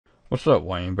What's up,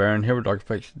 Wayne Barron here with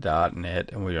DocFix.net,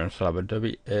 and we are inside of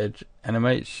Adobe Edge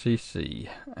Animate CC.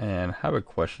 And I have a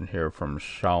question here from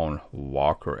Sean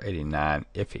Walker 89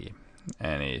 Iffy.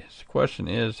 And his question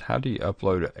is, how do you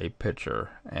upload a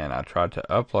picture? And I tried to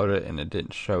upload it and it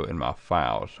didn't show in my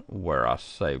files where I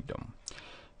saved them.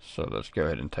 So let's go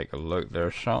ahead and take a look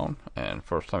there, Sean. And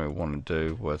first thing we want to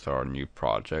do with our new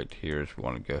project here is we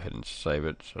want to go ahead and save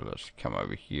it. So let's come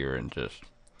over here and just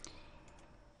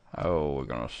we're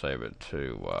going to save it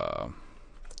to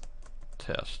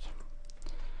test.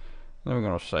 Then we're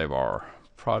going to save our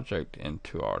project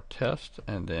into our test,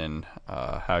 and then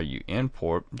how you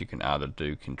import, you can either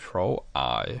do Control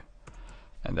I,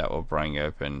 and that will bring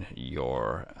open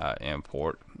your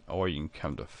import, or you can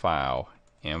come to File,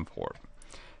 Import.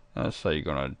 And let's say you're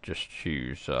going to just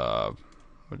choose you're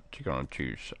going to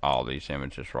choose all these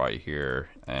images right here,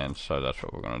 and so that's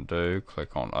what we're going to do.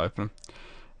 Click on Open.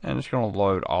 And it's going to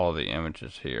load all of the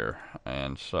images here,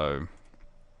 and so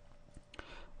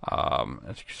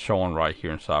it's showing right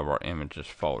here inside of our images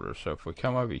folder. So if we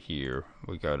come over here,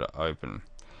 we go to open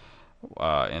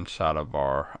inside of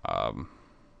our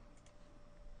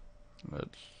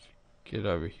let's get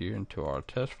over here into our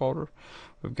test folder.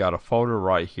 We've got a folder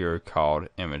right here called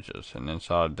images, and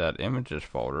inside that images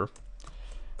folder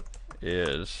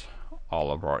is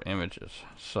all of our images.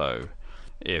 So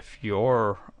if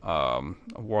you're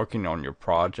working on your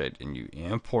project and you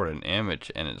import an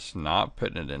image and it's not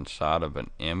putting it inside of an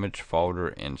image folder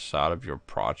inside of your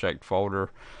project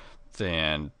folder,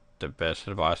 then the best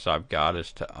advice I've got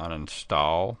is to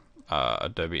uninstall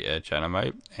Adobe Edge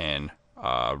Animate and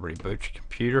reboot your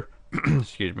computer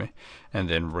excuse me, and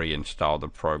then reinstall the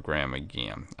program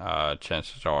again.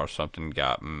 Chances are something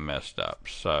got messed up.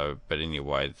 So, but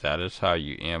anyway, that is how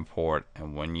you import,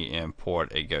 and when you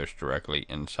import, it goes directly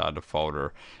inside the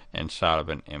folder, inside of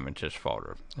an images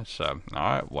folder. So,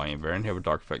 alright, Wayne Barron here with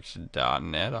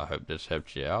DocFix.net. I hope this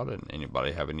helps you out, and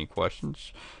anybody have any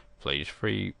questions, please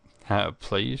feel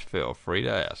free to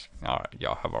ask. Alright,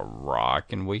 y'all have a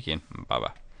rocking weekend. Bye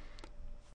bye.